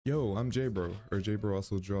Yo, I'm J-Bro, or J-Bro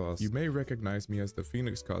also draws. You may recognize me as the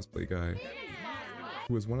Phoenix cosplay guy,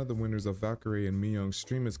 who was one of the winners of Valkyrie and Miyoung's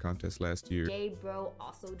Streamers contest last year. J-Bro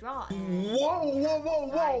also draws.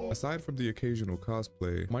 Whoa. Aside from the occasional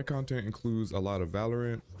cosplay, my content includes a lot of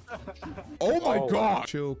Valorant, oh my god,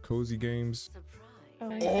 chill, cozy games,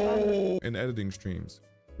 and editing streams,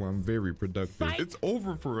 where I'm very productive. It's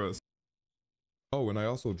over for us. Oh, and I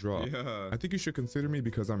also draw. Yeah. I think you should consider me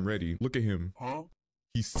because I'm ready. Look at him. Huh?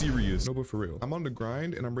 He's serious. No, but for real. I'm on the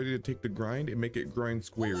grind and I'm ready to take the grind and make it grind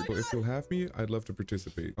squared. So if you'll have me, I'd love to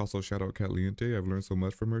participate. Also, shout out Katliente. I've learned so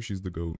much from her. She's the GOAT.